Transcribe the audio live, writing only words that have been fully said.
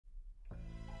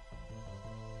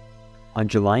On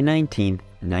July 19,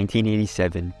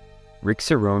 1987, Rick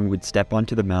Cerone would step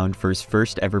onto the mound for his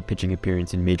first ever pitching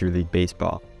appearance in Major League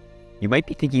Baseball. You might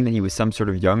be thinking that he was some sort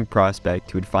of young prospect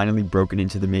who had finally broken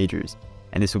into the majors,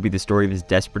 and this will be the story of his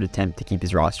desperate attempt to keep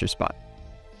his roster spot.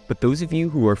 But those of you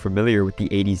who are familiar with the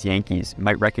 80s Yankees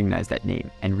might recognize that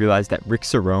name and realize that Rick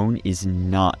Cerone is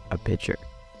not a pitcher.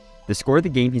 The score of the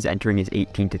game he's entering is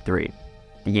 18-3.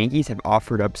 The Yankees have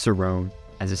offered up Cerone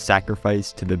as a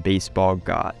sacrifice to the baseball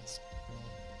gods.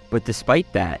 But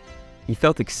despite that, he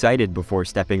felt excited before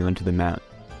stepping onto the mound.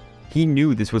 He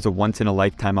knew this was a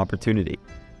once-in-a-lifetime opportunity.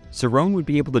 Cerone would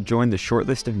be able to join the short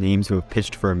list of names who have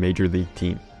pitched for a major league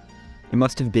team. It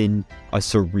must have been a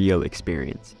surreal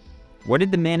experience. What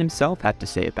did the man himself have to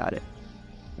say about it?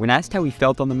 When asked how he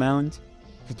felt on the mound,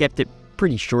 he kept it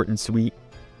pretty short and sweet,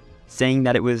 saying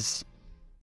that it was...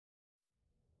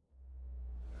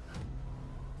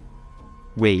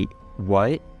 Wait,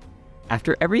 what?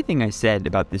 After everything I said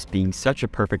about this being such a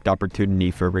perfect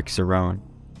opportunity for Rick Cerone,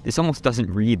 this almost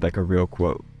doesn't read like a real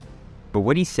quote. But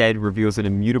what he said reveals an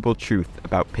immutable truth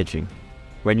about pitching.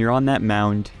 When you're on that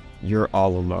mound, you're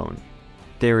all alone.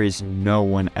 There is no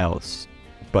one else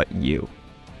but you.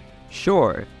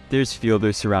 Sure, there's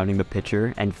fielders surrounding the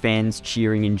pitcher and fans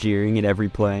cheering and jeering at every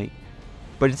play,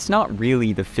 but it's not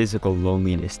really the physical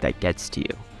loneliness that gets to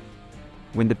you.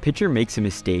 When the pitcher makes a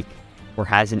mistake or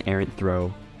has an errant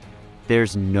throw,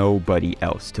 there's nobody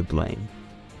else to blame.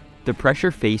 The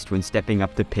pressure faced when stepping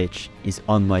up to pitch is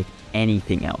unlike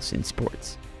anything else in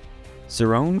sports.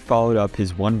 Cerone followed up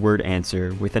his one-word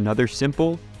answer with another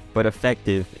simple but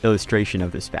effective illustration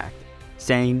of this fact,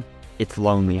 saying, "It's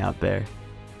lonely out there."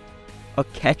 A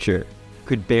catcher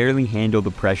could barely handle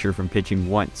the pressure from pitching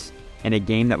once in a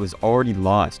game that was already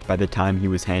lost by the time he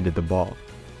was handed the ball.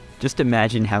 Just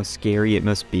imagine how scary it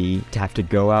must be to have to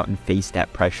go out and face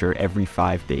that pressure every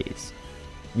 5 days.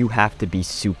 You have to be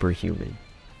superhuman.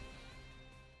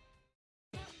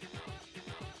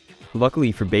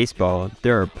 Luckily for baseball,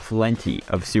 there are plenty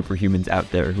of superhumans out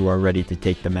there who are ready to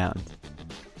take the mound.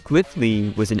 Cliff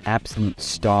Lee was an absolute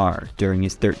star during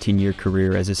his 13-year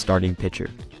career as a starting pitcher.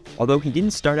 Although he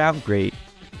didn't start out great,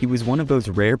 he was one of those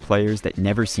rare players that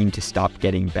never seemed to stop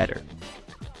getting better.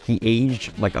 He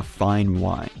aged like a fine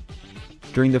wine.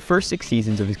 During the first 6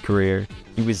 seasons of his career,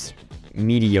 he was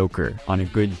mediocre on a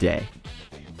good day.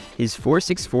 His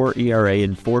 .464 ERA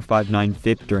and .459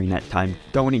 FIP during that time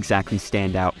don't exactly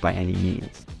stand out by any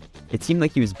means. It seemed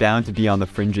like he was bound to be on the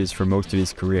fringes for most of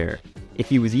his career, if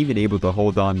he was even able to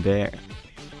hold on there.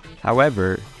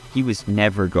 However, he was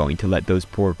never going to let those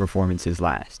poor performances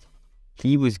last.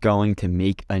 He was going to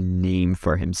make a name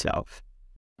for himself.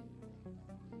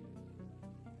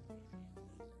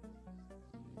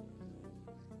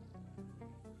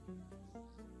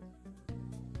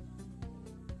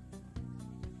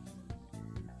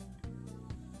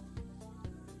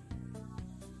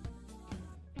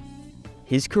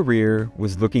 His career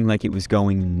was looking like it was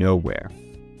going nowhere,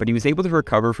 but he was able to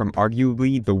recover from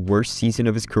arguably the worst season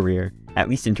of his career, at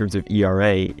least in terms of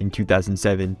ERA, in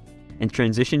 2007, and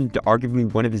transition to arguably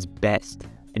one of his best,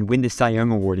 and win the Cy Young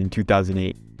Award in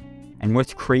 2008. And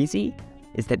what's crazy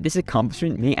is that this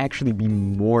accomplishment may actually be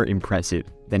more impressive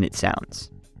than it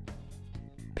sounds.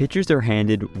 Pitchers are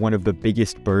handed one of the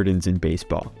biggest burdens in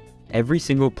baseball. Every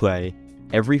single play,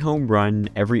 every home run,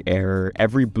 every error,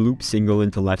 every bloop single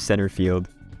into left center field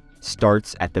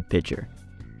starts at the pitcher.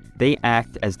 They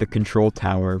act as the control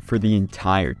tower for the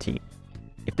entire team.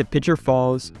 If the pitcher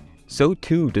falls, so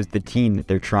too does the team that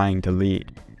they're trying to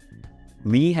lead.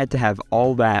 Lee had to have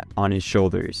all that on his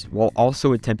shoulders while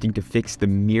also attempting to fix the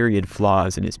myriad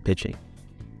flaws in his pitching.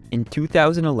 In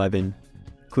 2011,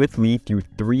 Cliff Lee threw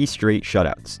 3 straight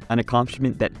shutouts, an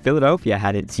accomplishment that Philadelphia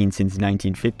hadn't seen since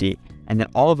 1950, and that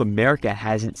all of America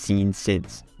hasn't seen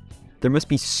since. There must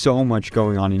be so much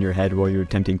going on in your head while you're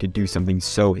attempting to do something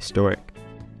so historic.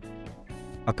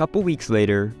 A couple weeks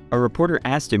later, a reporter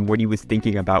asked him what he was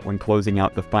thinking about when closing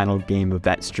out the final game of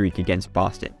that streak against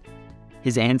Boston.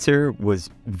 His answer was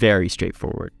very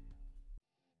straightforward.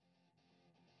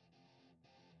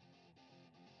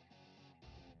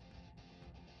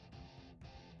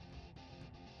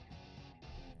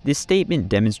 This statement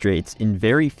demonstrates in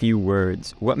very few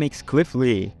words what makes Cliff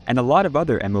Lee and a lot of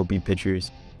other MLB pitchers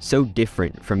so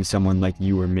different from someone like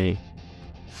you or me.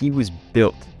 He was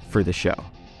built for the show.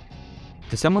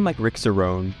 To someone like Rick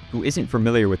Cerone, who isn't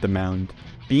familiar with the mound,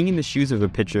 being in the shoes of a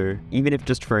pitcher, even if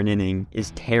just for an inning, is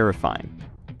terrifying.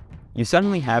 You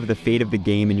suddenly have the fate of the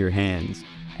game in your hands,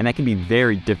 and that can be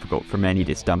very difficult for many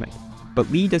to stomach. But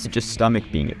Lee doesn't just stomach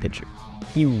being a pitcher.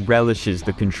 He relishes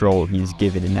the control he is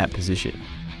given in that position.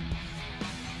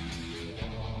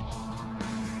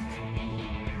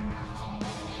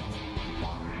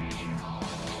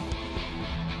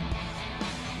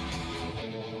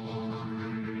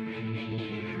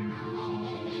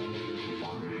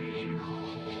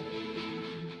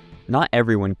 Not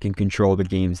everyone can control the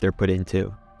games they're put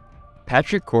into.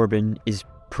 Patrick Corbin is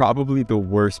probably the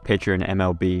worst pitcher in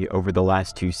MLB over the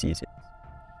last 2 seasons.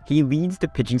 He leads the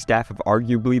pitching staff of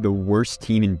arguably the worst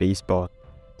team in baseball,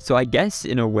 so I guess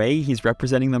in a way he's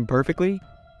representing them perfectly.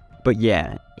 But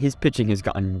yeah, his pitching has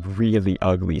gotten really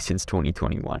ugly since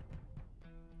 2021.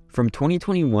 From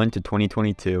 2021 to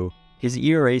 2022, his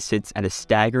ERA sits at a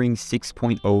staggering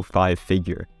 6.05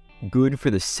 figure, good for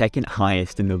the second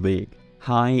highest in the league.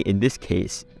 High, in this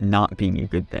case, not being a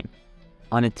good thing.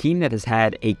 On a team that has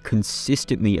had a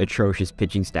consistently atrocious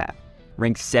pitching staff,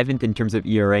 ranked 7th in terms of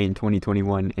ERA in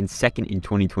 2021 and 2nd in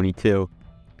 2022,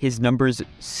 his numbers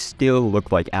still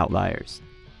look like outliers.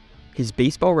 His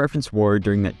baseball reference WAR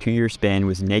during that 2-year span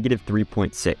was negative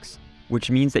 3.6,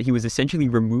 which means that he was essentially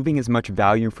removing as much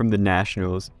value from the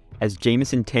Nationals as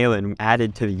Jameson Taillon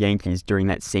added to the Yankees during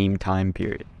that same time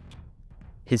period.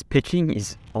 His pitching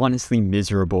is honestly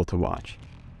miserable to watch.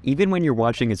 Even when you're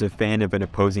watching as a fan of an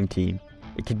opposing team,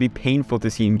 it can be painful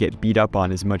to see him get beat up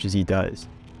on as much as he does.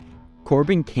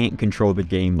 Corbin can't control the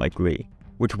game like Lee,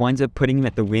 which winds up putting him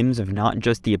at the whims of not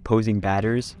just the opposing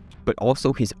batters, but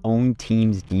also his own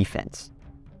team's defense.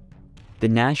 The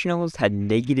Nationals had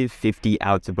negative 50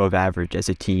 outs above average as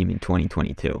a team in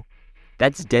 2022.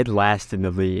 That's dead last in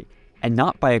the league, and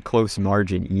not by a close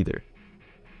margin either.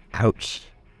 Ouch.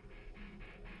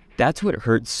 That's what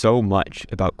hurts so much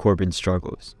about Corbin's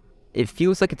struggles. It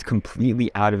feels like it's completely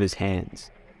out of his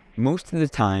hands. Most of the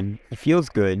time, he feels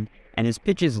good, and his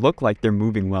pitches look like they're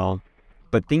moving well,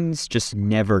 but things just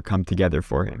never come together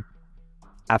for him.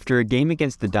 After a game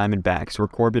against the Diamondbacks where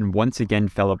Corbin once again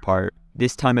fell apart,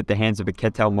 this time at the hands of a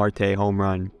Ketel Marte home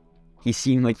run, he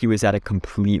seemed like he was at a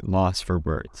complete loss for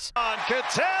words. On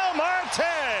Ketel Marte!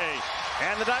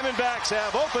 And the Diamondbacks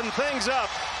have opened things up.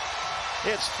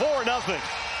 It's 4-0.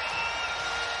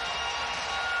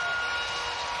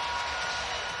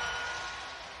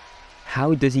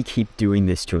 How does he keep doing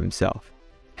this to himself?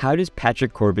 How does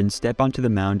Patrick Corbin step onto the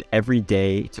mound every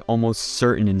day to almost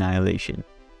certain annihilation?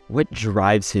 What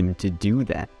drives him to do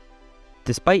that?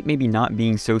 Despite maybe not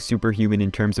being so superhuman in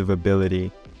terms of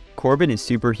ability, Corbin is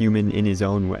superhuman in his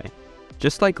own way.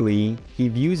 Just like Lee, he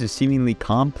views a seemingly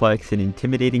complex and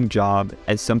intimidating job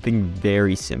as something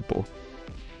very simple.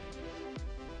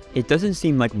 It doesn't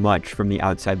seem like much from the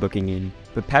outside looking in,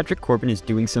 but Patrick Corbin is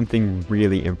doing something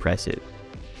really impressive.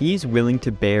 He's willing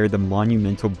to bear the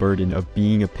monumental burden of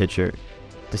being a pitcher.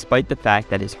 Despite the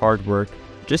fact that his hard work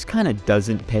just kinda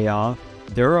doesn't pay off,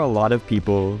 there are a lot of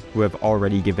people who have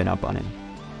already given up on him.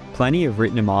 Plenty have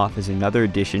written him off as another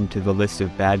addition to the list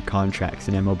of bad contracts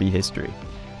in MLB history.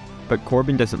 But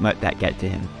Corbin doesn't let that get to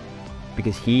him,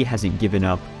 because he hasn't given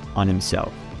up on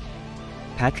himself.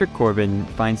 Patrick Corbin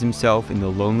finds himself in the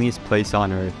loneliest place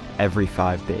on earth every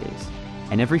 5 days.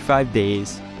 And every 5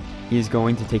 days, he is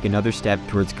going to take another step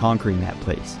towards conquering that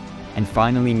place, and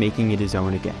finally making it his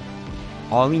own again.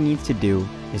 All he needs to do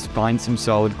is find some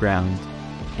solid ground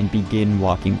and begin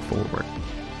walking forward.